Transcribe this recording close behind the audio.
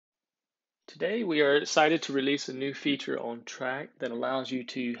Today, we are excited to release a new feature on TRACT that allows you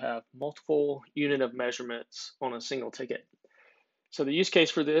to have multiple unit of measurements on a single ticket. So the use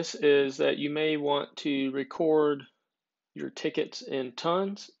case for this is that you may want to record your tickets in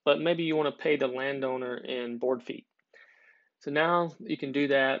tons, but maybe you want to pay the landowner in board feet. So now you can do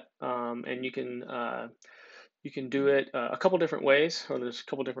that, and you can do it a couple different ways, or there's a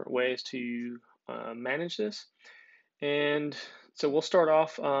couple different ways to manage this. And so we'll start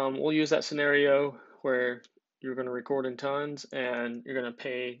off, we'll use that scenario where you're going to record in tons and you're going to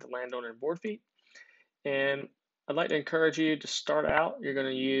pay the landowner in board feet. And I'd like to encourage you to start out, you're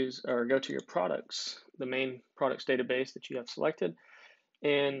going to use or go to your products, the main products database that you have selected.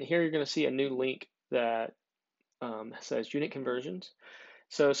 And here you're going to see a new link that says unit conversions.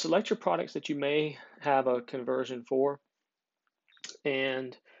 So select your products that you may have a conversion for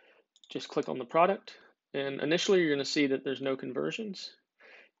and just click on the product. And initially you're going to see that there's no conversions.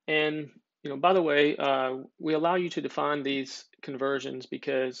 And by the way, we allow you to define these conversions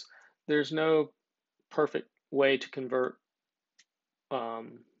because there's no perfect way to convert,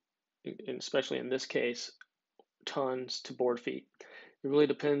 especially in this case, tons to board feet. It really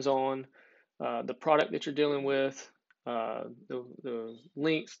depends on the product that you're dealing with, the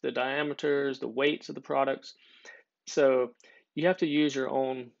lengths, the diameters, the weights of the products. So you have to use your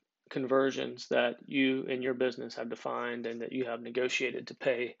own conversions that you and your business have defined and that you have negotiated to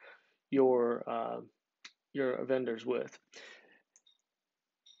pay your vendors with.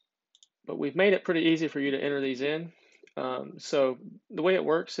 But we've made it pretty easy for you to enter these in. So the way it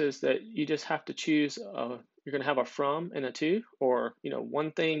works is that you just have to choose, you're going to have a from and a to, or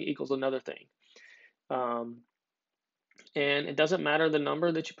one thing equals another thing. And it doesn't matter the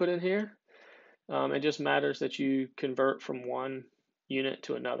number that you put in here. It just matters that you convert from one unit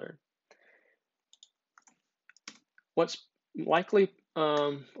to another. What's likely,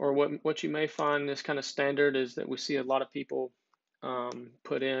 or what you may find is kind of standard, is that we see a lot of people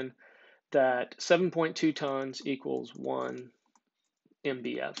put in that 7.2 tons equals 1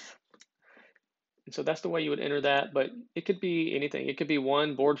 MBF. And so that's the way you would enter that, but it could be anything. It could be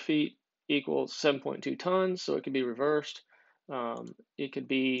 1 board feet equals 7.2 tons, so it could be reversed. It could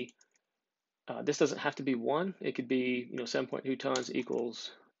be, this doesn't have to be 1. It could be, 7.2 tons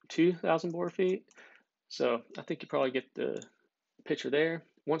equals 2,000 board feet. So I think you probably get the picture there.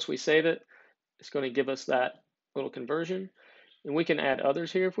 Once we save it, it's going to give us that little conversion. And we can add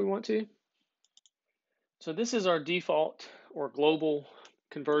others here if we want to. So this is our default or global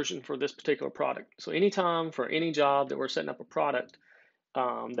conversion for this particular product. So anytime for any job that we're setting up a product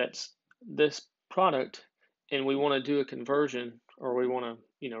that's this product, and we want to do a conversion, or we want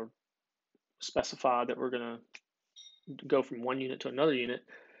to, specify that we're going to go from one unit to another unit,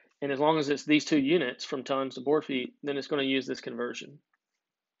 and as long as it's these 2 units from tons to board feet, then it's going to use this conversion.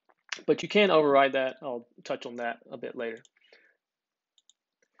 But you can override that. I'll touch on that a bit later.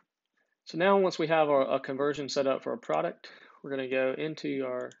 So now once we have a conversion set up for a product, we're going to go into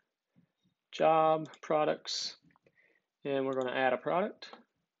our job products, and we're going to add a product.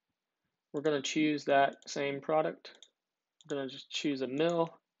 We're going to choose that same product. We're going to just choose a mill,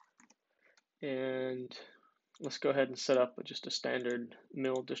 and let's go ahead and set up just a standard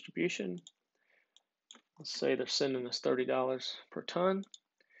mill distribution. Let's say they're sending us $30 per ton.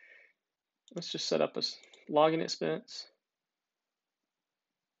 Let's just set up a logging expense,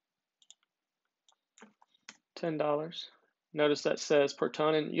 $10. Notice that says per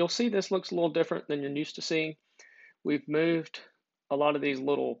ton, and you'll see this looks a little different than you're used to seeing. We've moved a lot of these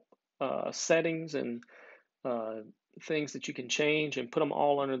little settings and things that you can change and put them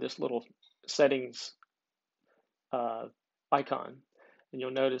all under this little settings icon. And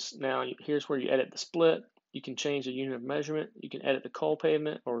you'll notice now here's where you edit the split. You can change the unit of measurement. You can edit the coal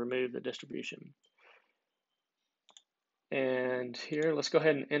pavement or remove the distribution. And here, let's go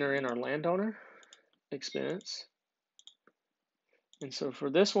ahead and enter in our landowner expense. And so for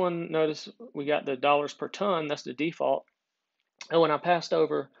this one, notice we got the dollars per ton. That's the default. And when I passed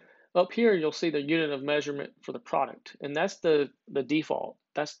over up here, you'll see the unit of measurement for the product, and that's the default.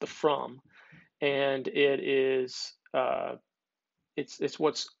 That's the from, and it is it's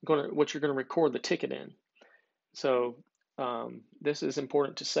what you're going to record the ticket in. So this is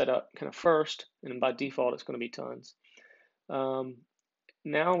important to set up kind of first, and by default it's going to be tons.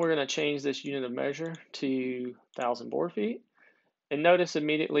 Now we're going to change this unit of measure to 1,000 board feet, and notice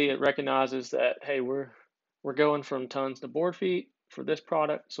immediately it recognizes that, hey, we're going from tons to board feet for this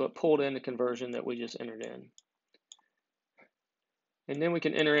product, so it pulled in the conversion that we just entered in. And then we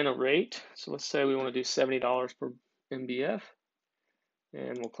can enter in a rate. So let's say we want to do $70 per MBF,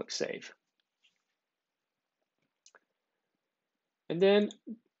 and we'll click save. And then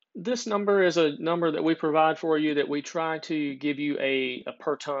This number is a number that we provide for you that we try to give you a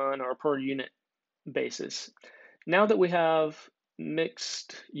per ton or per unit basis. Now that we have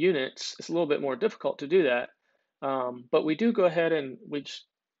mixed units, it's a little bit more difficult to do that, but we do go ahead and we just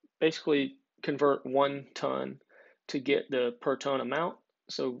basically convert 1 ton to get the per ton amount.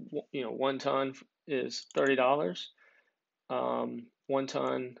 So, 1 ton is $30. 1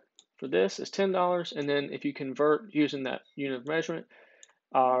 ton for this is $10. And then if you convert using that unit of measurement,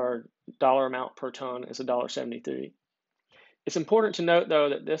 our dollar amount per ton is $1.73. It's important to note though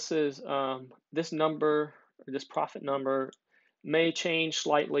that this number, or this profit number, may change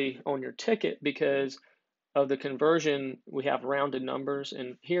slightly on your ticket because of the conversion. We have rounded numbers,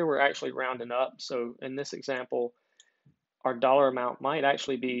 and here we're actually rounding up. So in this example, our dollar amount might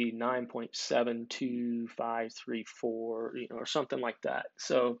actually be 9.72534, or something like that.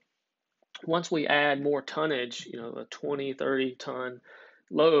 So once we add more tonnage, a 20, 30 ton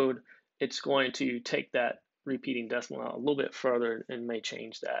load, it's going to take that repeating decimal out a little bit further and may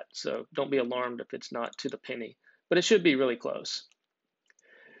change that. So don't be alarmed if it's not to the penny, but it should be really close.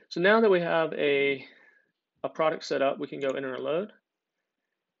 So now that we have a product set up, we can go enter a load,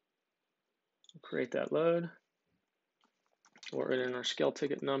 create that load, or enter our scale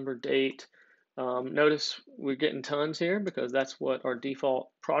ticket number, date. Notice we're getting tons here because that's what our default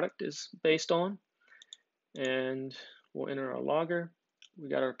product is based on. And we'll enter our logger. We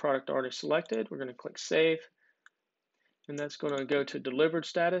got our product already selected. We're going to click save, and that's going to go to delivered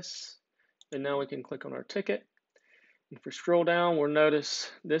status. And now we can click on our ticket. And if we scroll down, we'll notice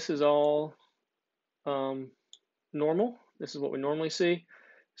this is all normal. This is what we normally see.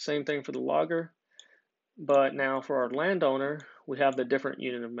 Same thing for the logger. But now for our landowner, we have the different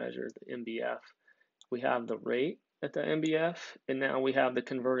unit of measure, the MBF. We have the rate at the MBF, and now we have the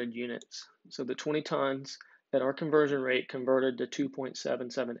converted units. So the 20 tons at our conversion rate converted to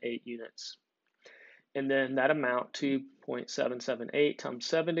 2.778 units. And then that amount, 2.778 times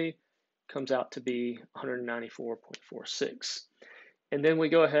 70, comes out to be 194.46. And then we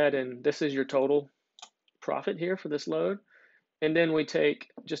go ahead, and this is your total profit here for this load. And then we take,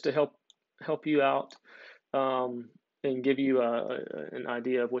 just to help you out, and give you an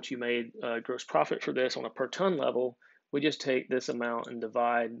idea of what you made gross profit for this on a per ton level, we just take this amount and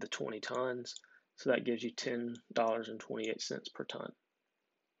divide the 20 tons. So that gives you $10.28 per ton.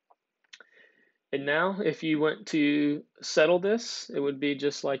 And now if you went to settle this, it would be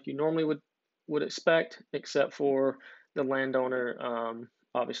just like you normally would expect, except for the landowner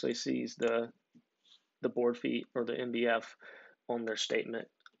obviously sees the board feet or the MBF on their statement,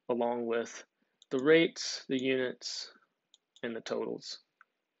 along with the rates, the units, and the totals.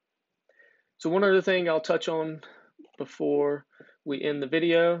 So one other thing I'll touch on before we end the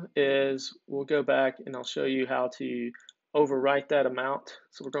video is we'll go back and I'll show you how to overwrite that amount.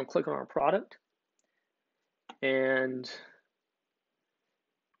 So we're going to click on our product, and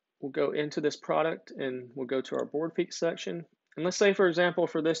we'll go into this product and we'll go to our board feet section. And let's say, for example,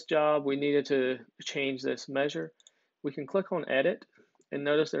 for this job, we needed to change this measure. We can click on edit, and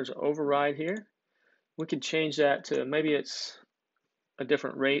notice there's an override here. We can change that to, maybe it's a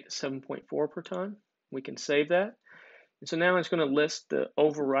different rate, 7.4 per ton. We can save that. And so now it's going to list the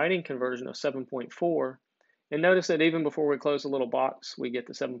overriding conversion of 7.4. And notice that even before we close the little box, we get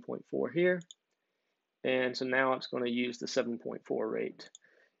the 7.4 here. And so now it's going to use the 7.4 rate.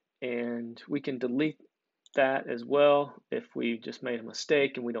 And we can delete that as well if we just made a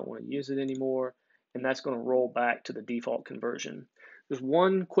mistake and we don't want to use it anymore. And that's going to roll back to the default conversion. There's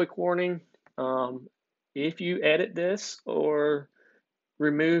one quick warning. If you edit this or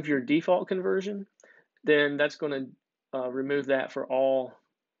remove your default conversion, then that's going to remove that for all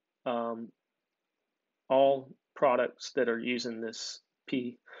products that are using this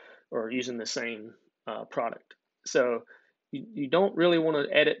P or using the same product. So you don't really want to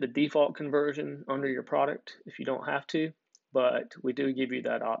edit the default conversion under your product if you don't have to, but we do give you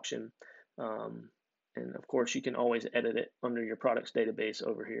that option. And of course, you can always edit it under your products database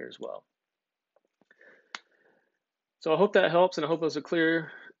over here as well. So I hope that helps, and I hope it was a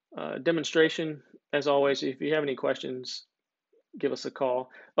clear demonstration. As always, if you have any questions, give us a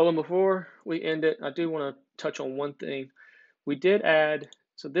call. Oh, and before we end it, I do want to touch on one thing. We did add,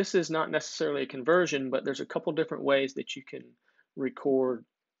 so this is not necessarily a conversion, but there's a couple different ways that you can record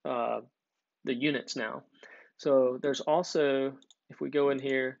the units now. So there's also, if we go in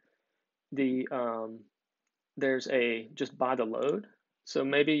here, there's a just by the load. So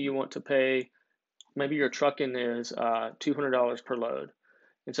maybe you want to pay, maybe your trucking is $200 per load.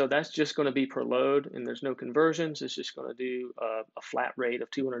 And so that's just going to be per load, and there's no conversions. It's just going to do a flat rate of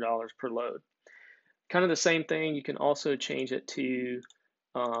 $200 per load. Kind of the same thing. You can also change it to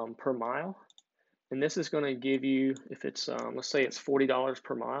per mile. And this is going to give you, if it's, let's say it's $40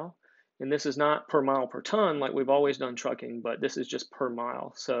 per mile. And this is not per mile per ton like we've always done trucking, but this is just per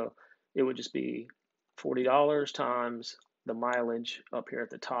mile. So it would just be $40 times the mileage up here at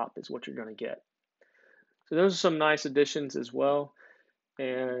the top is what you're going to get. So those are some nice additions as well.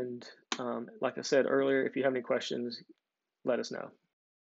 And like I said earlier, if you have any questions, let us know.